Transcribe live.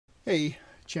Hey,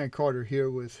 Chad Carter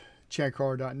here with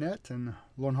chadcarter.net and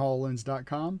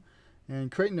learnhololens.com,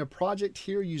 and creating a project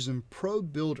here using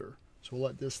ProBuilder. So we'll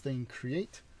let this thing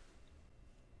create.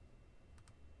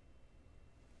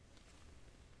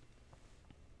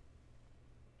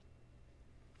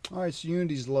 Alright, so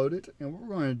Unity's loaded, and what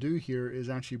we're going to do here is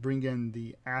actually bring in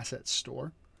the asset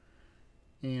store,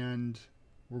 and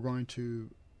we're going to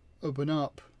open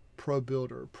up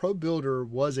ProBuilder. ProBuilder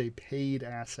was a paid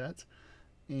asset,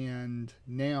 and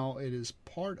now it is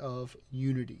part of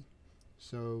Unity.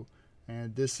 So,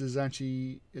 and this is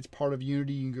actually, it's part of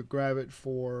Unity. You can grab it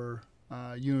for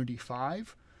Unity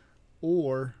 5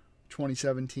 or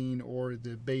 2017 or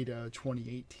the beta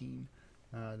 2018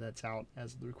 that's out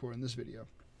as of the recording this video.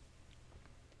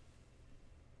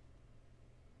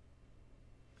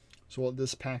 So we'll let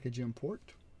this package import.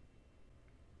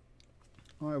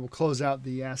 All right, we'll close out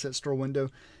the asset store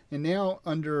window, and now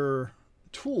under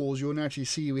tools, you'll naturally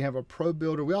see we have a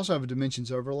ProBuilder. We also have a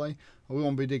dimensions overlay. We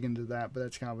won't be digging into that, but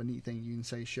that's kind of a neat thing you can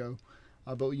say show.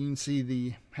 But you can see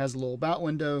the has a little about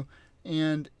window,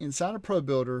 and inside of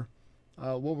ProBuilder,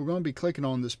 what we're going to be clicking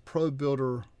on this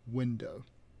ProBuilder window,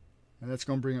 and that's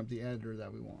going to bring up the editor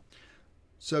that we want.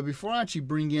 So before I actually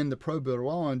bring in the ProBuilder,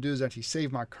 what I want to do is actually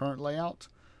save my current layout.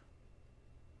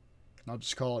 I'll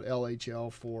just call it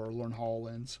LHL for Learn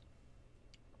HoloLens.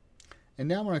 And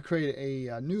now I'm going to create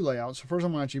a new layout. So first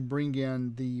I'm going to actually bring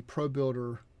in the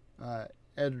ProBuilder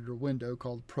editor window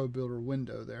called ProBuilder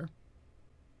window there.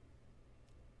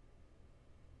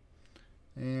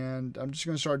 And I'm just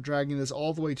going to start dragging this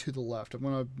all the way to the left. I'm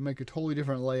going to make a totally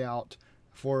different layout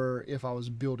for if I was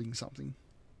building something.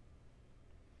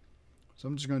 So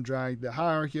I'm just going to drag the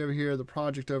hierarchy over here, the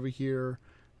project over here,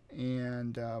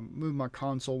 and move my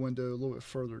console window a little bit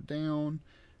further down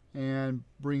and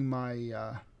bring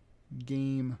my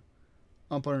game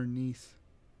up underneath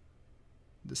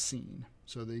the scene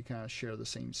so they kind of share the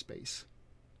same space.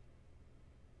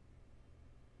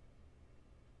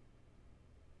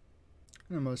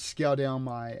 And I'm going to scale down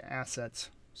my assets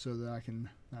so that I can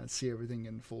see everything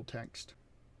in full text.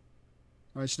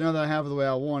 Alright, so now that I have it the way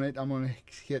I want it, I'm going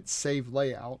to hit Save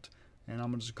Layout, and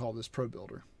I'm going to just call this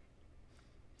ProBuilder.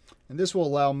 And this will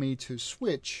allow me to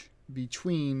switch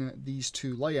between these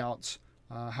two layouts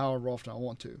however often I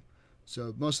want to.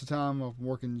 So most of the time I'm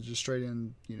working just straight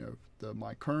in,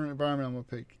 my current environment. I'm going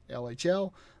to pick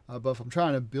LHL, but if I'm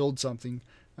trying to build something,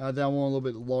 then I want a little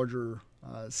bit larger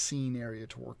scene area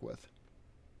to work with.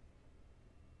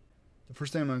 The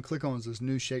first thing I'm going to click on is this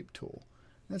new shape tool.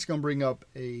 And that's going to bring up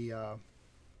a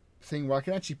thing where I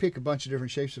can actually pick a bunch of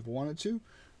different shapes if I wanted to.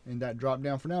 And that drop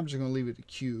down, for now I'm just going to leave it a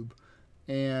cube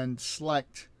and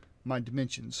select my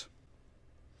dimensions.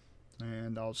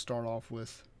 And I'll start off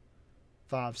with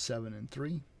 5, 7, and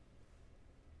 3.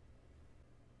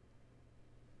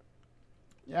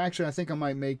 Actually, I think I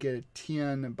might make it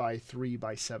 10 by 3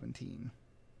 by 17.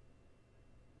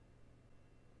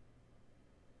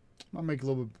 I'll make it a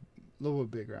little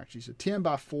bit bigger actually. So 10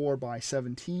 by 4 by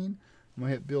 17. I'm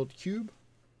gonna hit Build Cube,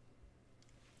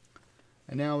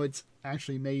 and now it's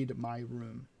actually made my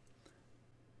room.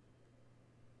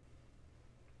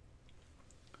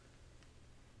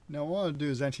 Now what I'll do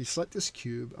is actually select this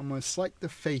cube. I'm going to select the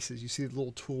faces. You see the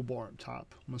little toolbar up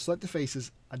top. I'm going to select the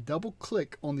faces. I double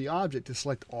click on the object to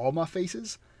select all my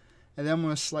faces. And then I'm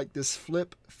going to select this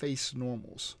Flip Face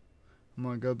Normals. I'm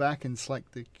going to go back and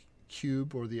select the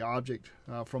cube or the object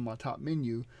from my top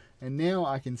menu. And now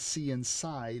I can see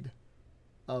inside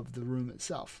of the room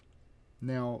itself.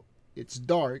 Now it's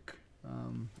dark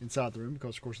inside the room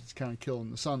because of course it's kind of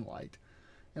killing the sunlight.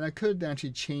 And I could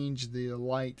actually change the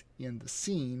light in the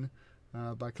scene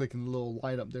by clicking the little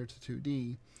light up there to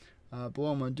 2D. But what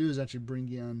I'm going to do is actually bring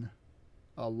in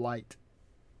a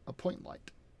point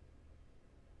light.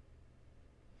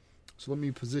 So let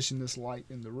me position this light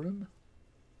in the room.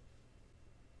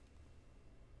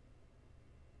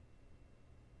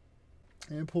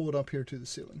 And pull it up here to the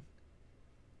ceiling.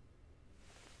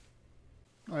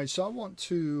 Alright, so I want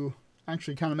to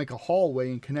actually kind of make a hallway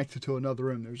and connect it to another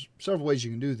room. There's several ways you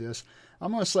can do this.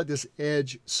 I'm going to select this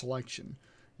edge selection,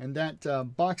 and that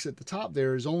box at the top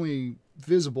there is only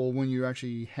visible when you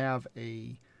actually have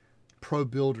a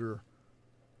ProBuilder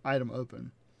item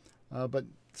open. But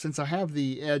since I have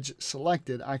the edge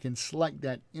selected, I can select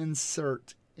that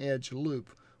insert edge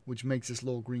loop, which makes this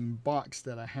little green box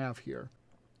that I have here.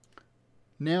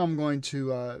 Now I'm going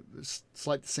to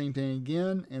select the same thing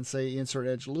again and say insert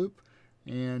edge loop.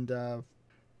 And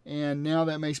now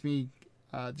that makes me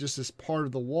just as part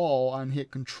of the wall. I can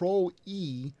hit Control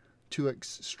E to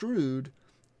extrude,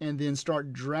 and then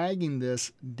start dragging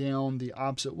this down the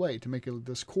opposite way to make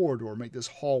this corridor, make this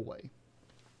hallway.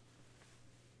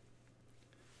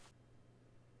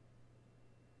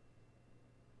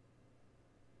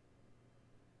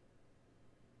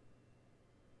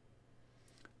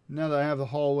 Now that I have the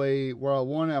hallway where I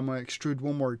want it, I'm going to extrude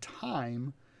one more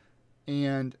time.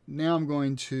 And now I'm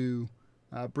going to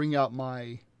bring out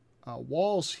my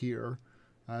walls here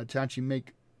to actually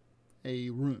make a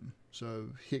room.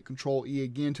 So hit Control E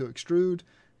again to extrude,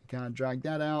 kind of drag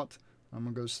that out. I'm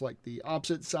going to go select the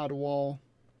opposite side of the wall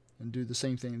and do the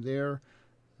same thing there.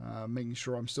 Making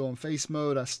sure I'm still in face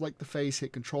mode, I select the face,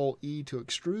 hit Control E to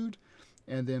extrude,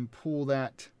 and then pull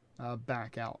that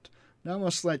back out. Now I'm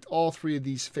going to select all three of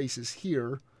these faces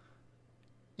here,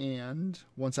 and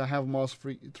once I have them all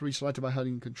three selected by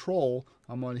holding Control,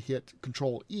 I'm going to hit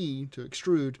Control E to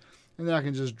extrude, and then I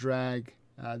can just drag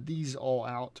these all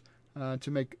out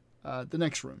to make the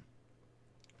next room.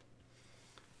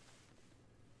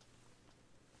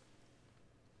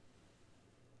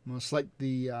 I'm going to select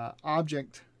the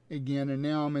object again, and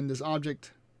now I'm in this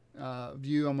object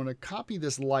view. I'm going to copy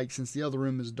this light since the other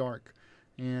room is dark,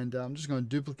 and I'm just going to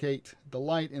duplicate the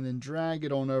light and then drag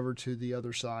it on over to the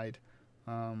other side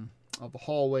of the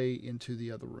hallway into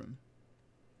the other room.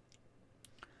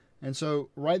 And so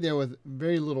right there, with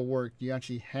very little work, you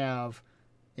actually have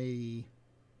a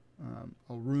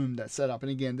room that's set up.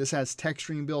 And again, this has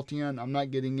texturing built in. I'm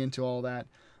not getting into all that,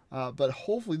 but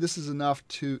hopefully this is enough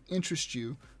to interest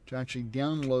you to actually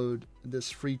download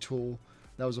this free tool.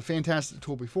 That was a fantastic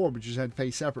tool before, but you just had to pay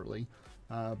separately.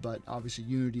 But obviously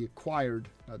Unity acquired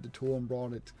the tool and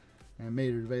brought it and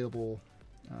made it available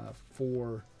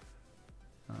for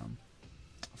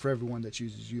everyone that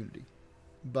uses Unity.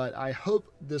 But I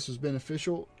hope this was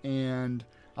beneficial, and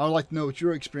I would like to know what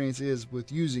your experience is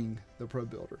with using the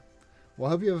ProBuilder. Well, I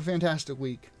hope you have a fantastic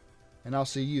week, and I'll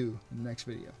see you in the next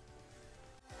video.